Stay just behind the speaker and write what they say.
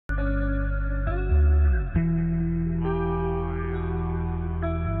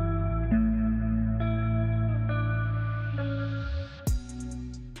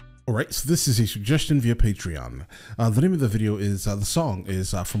All right, so this is a suggestion via Patreon. The name of the video is, the song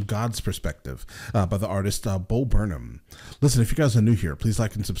is From God's Perspective by the artist Burnham. Listen, if you guys are new here, please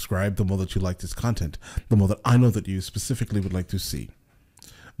like and subscribe. The more that you like this content, the more that I know that you specifically would like to see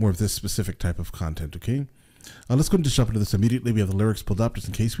more of this specific type of content, okay? Let's go and just jump into this immediately. We have the lyrics pulled up just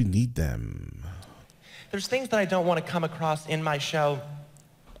in case we need them. There's things that I don't want to come across in my show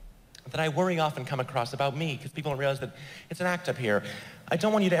that I worry often come across about me, because people don't realize that it's an act up here. I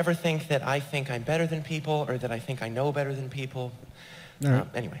don't want you to ever think that I think I'm better than people or that I think I know better than people. All right.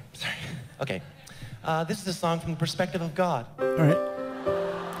 Anyway, sorry. Okay. This is a song from the perspective of God. All right.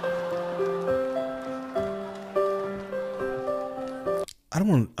 I don't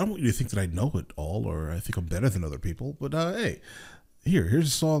want you to think that I know it all or I think I'm better than other people, but hey, here's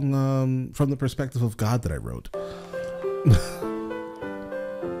a song from the perspective of God that I wrote.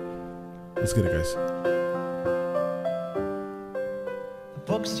 Let's get it, guys. The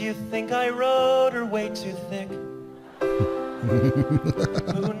books you think I wrote are way too thick.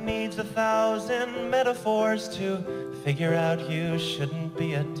 Who needs 1,000 metaphors to figure out you shouldn't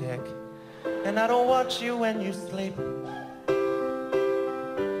be a dick? And I don't watch you when you sleep.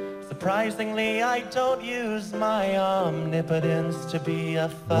 Surprisingly, I don't use my omnipotence to be a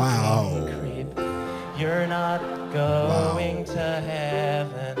fucking creep. You're not going to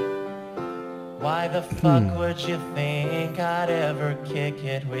heaven. Why the fuck would you think I'd ever kick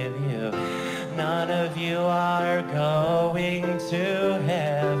it with you? None of you are going to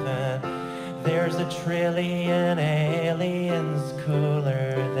heaven. There's a trillion aliens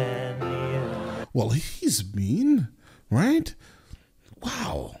cooler than you. Well, he's mean, right?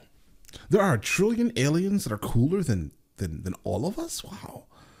 Wow. There are a trillion aliens that are cooler than all of us? Wow.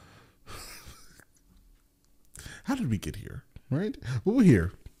 How did we get here, right? Well, we're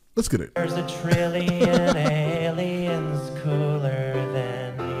here. Let's get it. There's a trillion aliens cooler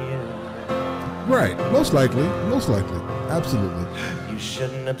than you. Right. Most likely. Most likely. Absolutely. You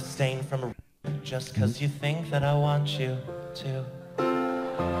shouldn't abstain from just because you think that I want you to.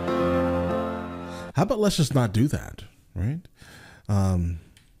 How about let's just not do that, right?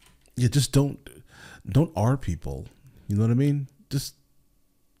 Yeah, just don't R people. You know what I mean? Just,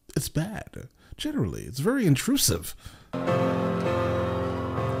 it's bad. Generally, it's very intrusive.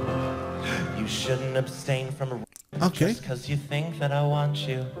 You shouldn't abstain from just because you think that I want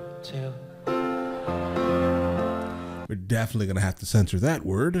you to. We're definitely gonna have to censor that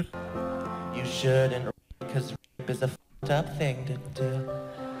word. You shouldn't, because rape is a fucked up thing to do.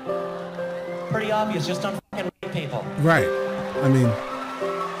 Pretty obvious, just don't fucking rape people. Right. I mean,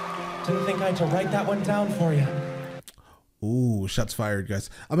 didn't think I had to write that one down for you. Ooh, shots fired, guys.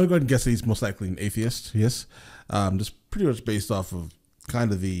 I'm gonna go ahead and guess that he's most likely an atheist. Yes, just pretty much based off of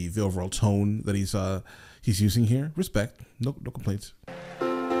kind of the overall tone that he's using here. Respect, no complaints.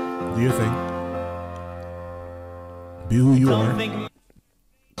 Do your thing. Be who you are. Don't think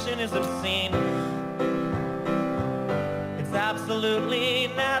is obscene. It's absolutely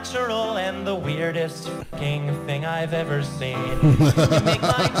natural and the weirdest fucking thing I've ever seen. You make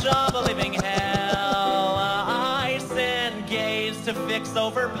my job a living hell. I send gays to fix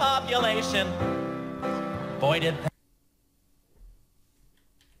overpopulation. Boy, did that.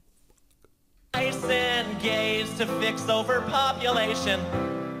 I send gays to fix overpopulation.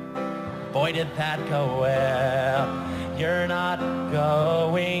 Boy, did that go well. You're not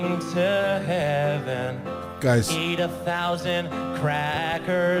going to heaven. Guys. Eat 1,000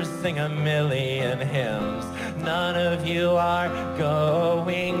 crackers, sing 1,000,000 hymns. None of you are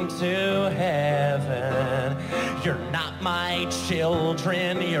going to heaven. You're not my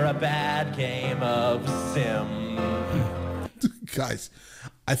children. You're a bad game of sim. Guys,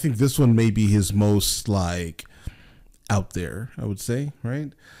 I think this one may be his most like out there, I would say,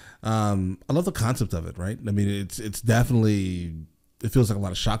 right? I love the concept of it, right? I mean, it's definitely, it feels like a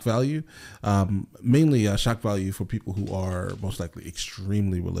lot of shock value, mainly shock value for people who are most likely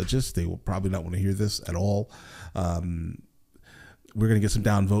extremely religious. They will probably not want to hear this at all. We're going to get some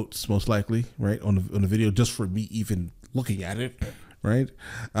down votes most likely, right? On the video, just for me even looking at it, right?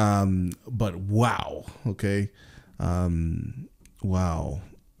 But wow. Okay. Wow.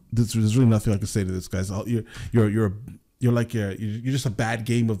 There's really nothing I can say to this, guys. You're just a bad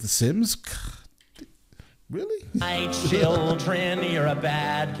game of The Sims. God. Really? My children, you're a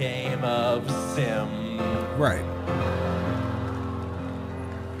bad game of sim. Right.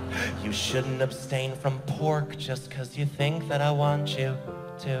 You shouldn't abstain from pork just because you think that I want you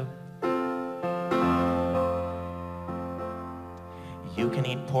to. You can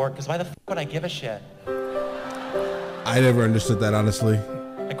eat pork, because why the fuck would I give a shit? I never understood that, honestly.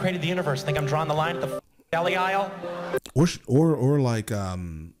 I created the universe. Think I'm drawing the line at the deli aisle? Or like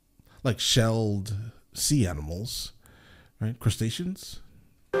like shelled sea animals, right? Crustaceans.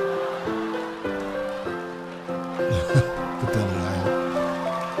 The belly isle.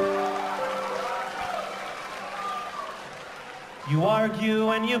 You argue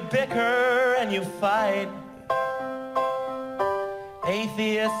and you bicker and you fight.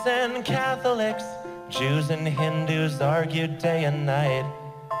 Atheists and Catholics, Jews and Hindus argue day and night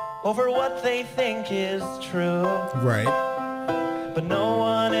over what they think is true. Right. But no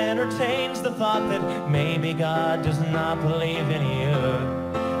one entertains the thought that maybe God does not believe in you.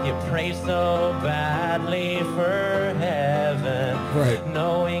 You pray so badly for heaven, right,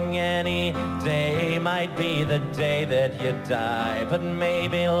 knowing any day might be the day that you die. But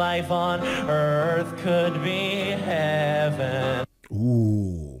maybe life on earth could be heaven.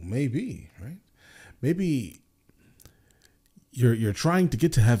 Ooh, maybe, right? Maybe you're trying to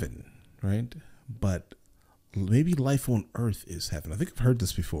get to heaven, right? But maybe life on earth is heaven. I think I've heard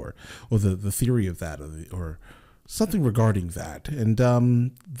this before, or the theory of that, or something regarding that, and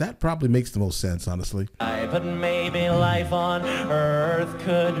that probably makes the most sense, honestly. But maybe life on earth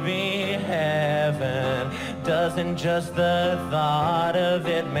could be heaven. Doesn't just the thought of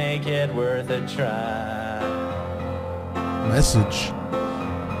it make it worth a try? Message.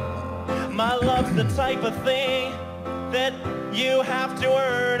 My love's the type of thing that you have to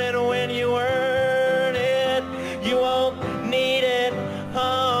earn, and when you earn it, you won't need it.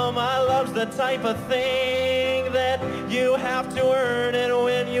 Oh, my love's the type of thing that you have to earn, and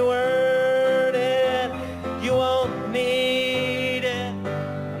when you earn it, you won't need it.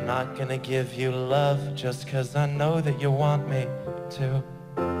 I'm not gonna give you love just 'cause I know that you want me to.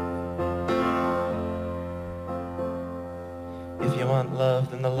 If you want love,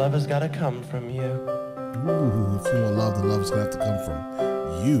 then the love has gotta come from you. Ooh, if you want love, the love is gonna have to come from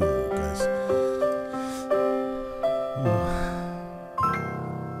you, guys. Ooh.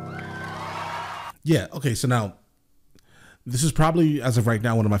 Yeah, okay, so now, this is probably, as of right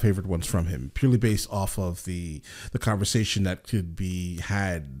now, one of my favorite ones from him, purely based off of the conversation that could be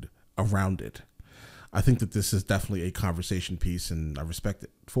had around it. I think that this is definitely a conversation piece, and I respect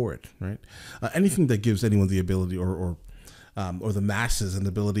it for it, right? Anything that gives anyone the ability or the masses an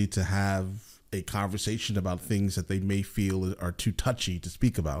ability to have a conversation about things that they may feel are too touchy to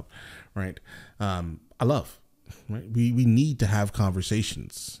speak about, right? I love, right? We need to have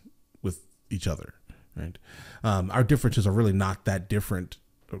conversations with each other, right? Our differences are really not that different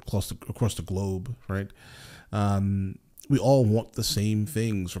across the globe, right? We all want the same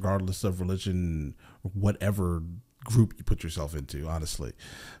things, regardless of religion or whatever group you put yourself into, honestly.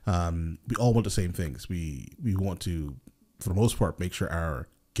 We all want the same things. We want to, for the most part, make sure our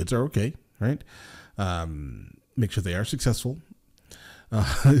kids are okay, right? Make sure they are successful.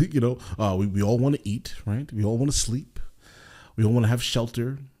 We all want to eat, right? We all want to sleep. We all want to have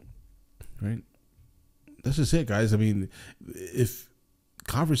shelter, right? That's just it, guys. I mean, if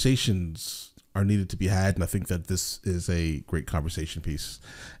conversations are needed to be had, and I think that this is a great conversation piece,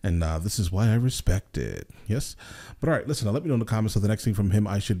 and this is why I respect it. Yes, but all right, listen, let me know in the comments of the next thing from him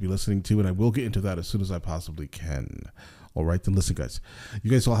I should be listening to, and I will get into that as soon as I possibly can. All right, then listen, guys, you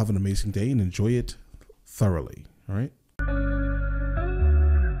guys all have an amazing day and enjoy it thoroughly. All right.